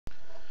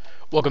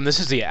Welcome, this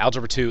is the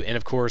Algebra 2 end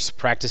of course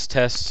practice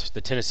test, the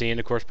Tennessee end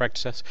of course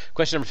practice test.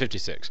 Question number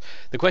 56.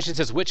 The question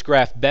says, which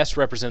graph best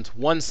represents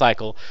one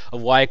cycle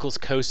of y equals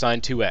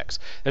cosine 2x?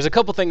 There's a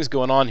couple things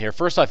going on here.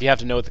 First off, you have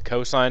to know what the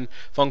cosine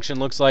function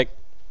looks like.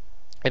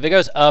 If it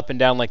goes up and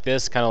down like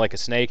this, kind of like a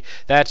snake,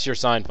 that's your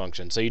sine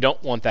function. So you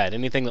don't want that.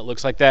 Anything that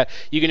looks like that,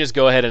 you can just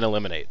go ahead and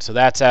eliminate. So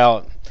that's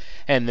out,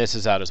 and this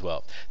is out as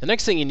well. The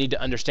next thing you need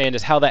to understand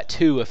is how that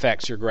 2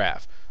 affects your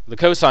graph. The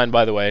cosine,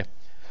 by the way,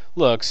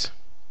 looks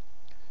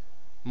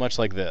much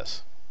like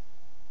this,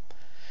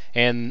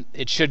 and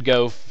it should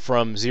go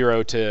from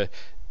 0 to,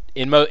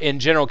 in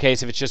general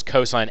case, if it's just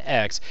cosine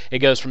x, it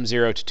goes from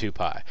 0 to 2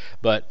 pi.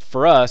 But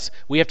for us,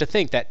 we have to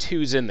think that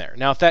 2's in there.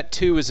 Now if that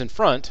 2 is in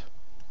front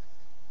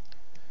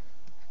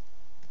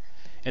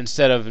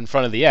instead of in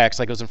front of the x,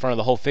 like it was in front of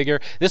the whole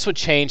figure, this would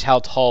change how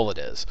tall it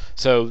is.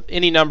 So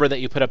any number that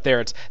you put up there,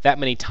 it's that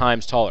many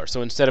times taller.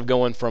 So instead of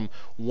going from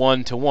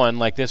 1 to 1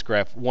 like this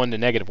graph, 1 to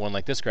negative 1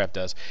 like this graph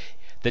does,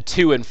 the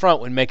 2 in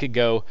front would make it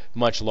go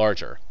much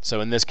larger.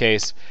 So in this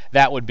case,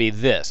 that would be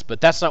this.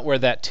 But that's not where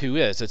that 2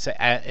 is. It's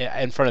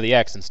in front of the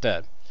x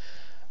instead.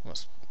 I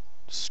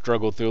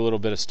struggled through a little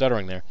bit of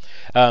stuttering there.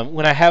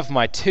 When I have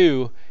my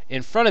 2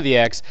 in front of the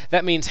x,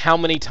 that means how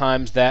many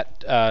times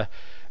that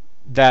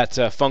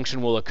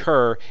function will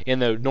occur in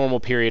the normal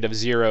period of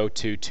 0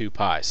 to 2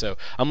 pi. So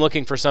I'm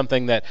looking for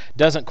something that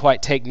doesn't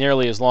quite take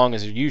nearly as long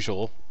as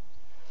usual.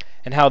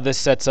 And how this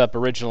sets up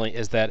originally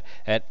is that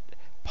at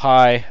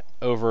pi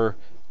over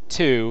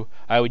 2,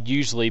 I would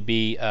usually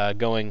be I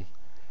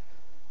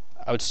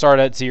would start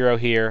at 0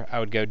 here,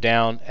 I would go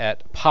down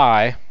at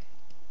pi,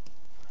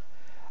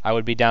 I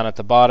would be down at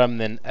the bottom,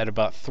 then at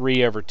about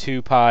 3 over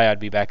 2 pi, I'd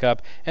be back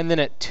up, and then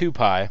at 2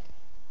 pi,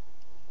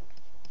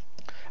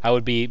 I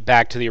would be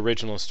back to the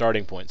original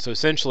starting point. So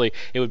essentially,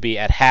 it would be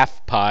at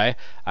half pi,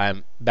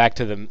 I'm back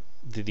to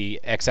the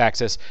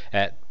x-axis.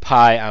 At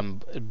pi,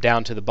 I'm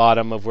down to the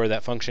bottom of where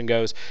that function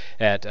goes.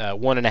 At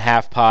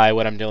 1.5 pi,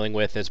 what I'm dealing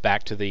with is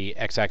back to the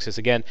x-axis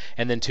again,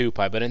 and then 2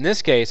 pi. But in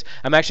this case,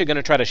 I'm actually going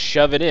to try to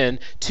shove it in,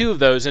 2 of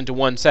those into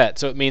one set.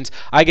 So it means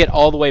I get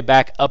all the way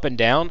back up and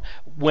down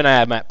when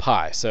I am at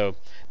pi. So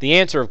the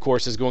answer, of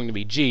course, is going to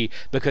be g,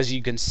 because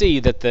you can see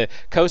that the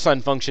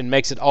cosine function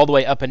makes it all the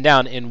way up and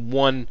down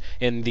in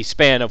the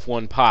span of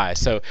 1 pi.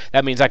 So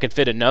that means I could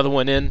fit another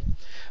one in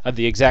of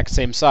the exact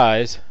same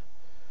size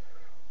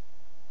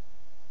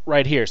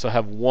right here. So I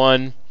have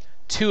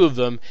 2 of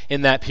them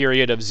in that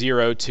period of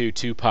 0 to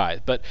 2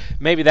 pi. But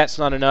maybe that's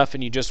not enough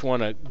and you just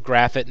want to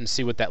graph it and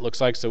see what that looks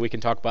like, so we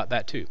can talk about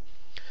that too.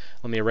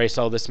 Let me erase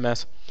all this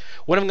mess.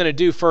 What I'm going to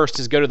do first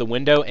is go to the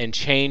window and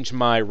change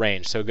my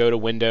range. So go to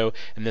window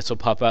and this will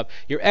pop up.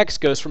 Your x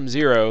goes from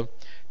 0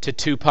 to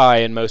 2 pi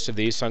in most of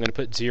these, so I'm going to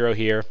put 0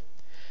 here,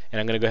 and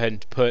I'm going to go ahead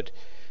and put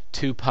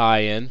 2 pi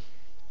in,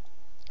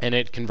 and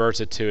it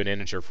converts it to an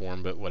integer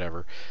form, but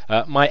whatever.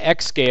 My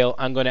x scale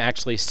I'm going to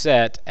actually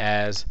set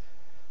as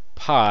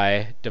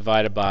pi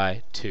divided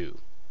by 2.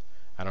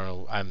 I don't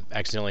know, I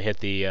accidentally hit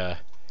the, I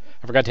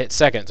forgot to hit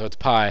second, so it's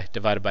pi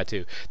divided by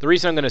 2. The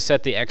reason I'm going to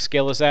set the x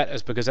scale as that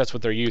is because that's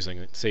what they're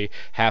using. See,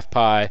 half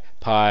pi,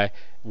 pi,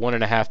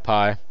 1.5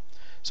 pi.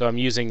 So I'm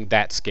using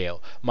that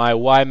scale. My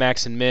y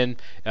max and min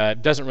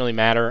doesn't really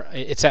matter.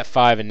 It's at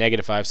 5 and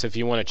 -5, so if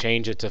you want to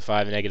change it to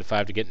 5 and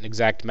 -5 to get an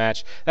exact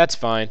match, that's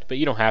fine, but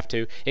you don't have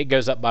to. It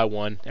goes up by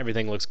 1.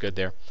 Everything looks good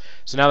there.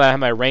 So now that I have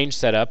my range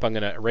set up, I'm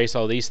going to erase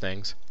all these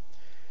things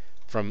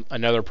from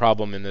another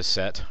problem in this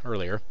set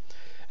earlier.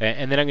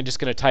 And then I'm just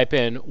going to type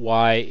in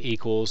y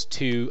equals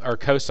 2, or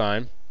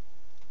cosine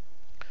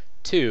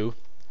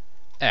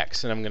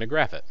 2x, and I'm going to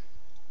graph it.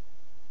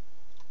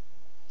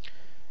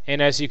 And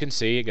as you can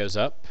see, it goes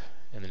up,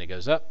 and then it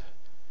goes up.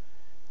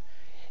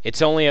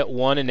 It's only at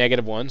 1 and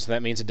 -1, so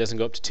that means it doesn't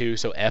go up to 2,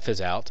 so f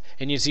is out.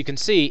 And as you can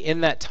see,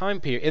 in that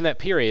time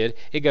period,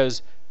 it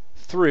goes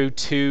through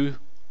 2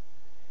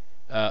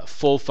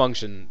 full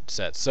function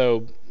sets.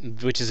 So,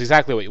 which is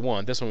exactly what you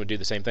want. This one would do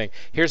the same thing.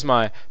 Here's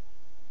my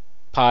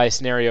pi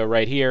scenario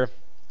right here.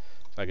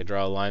 So I could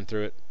draw a line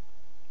through it.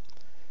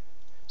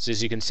 So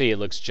as you can see, it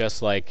looks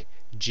just like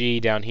g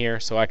down here,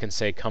 so I can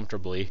say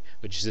comfortably,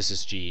 this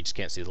is g, you just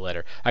can't see the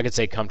letter, I could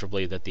say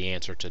comfortably that the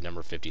answer to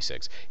number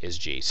 56 is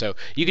g. So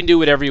you can do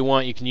whatever you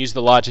want. You can use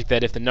the logic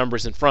that if the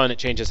number's in front, it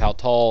changes how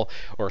tall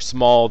or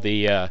small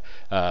the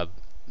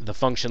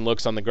function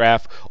looks on the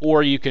graph,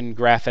 or you can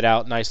graph it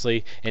out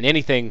nicely. And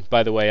anything,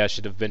 by the way, I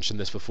should have mentioned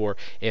this before,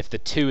 if the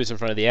 2 is in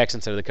front of the x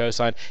instead of the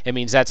cosine, it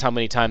means that's how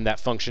many times that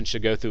function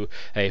should go through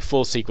a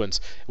full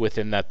sequence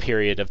within that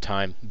period of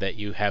time that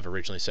you have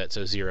originally set,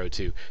 so 0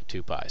 to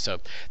 2 pi. So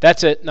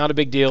that's it, not a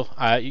big deal.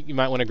 You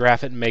might want to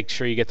graph it and make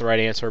sure you get the right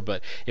answer,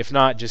 but if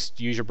not, just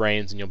use your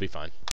brains and you'll be fine.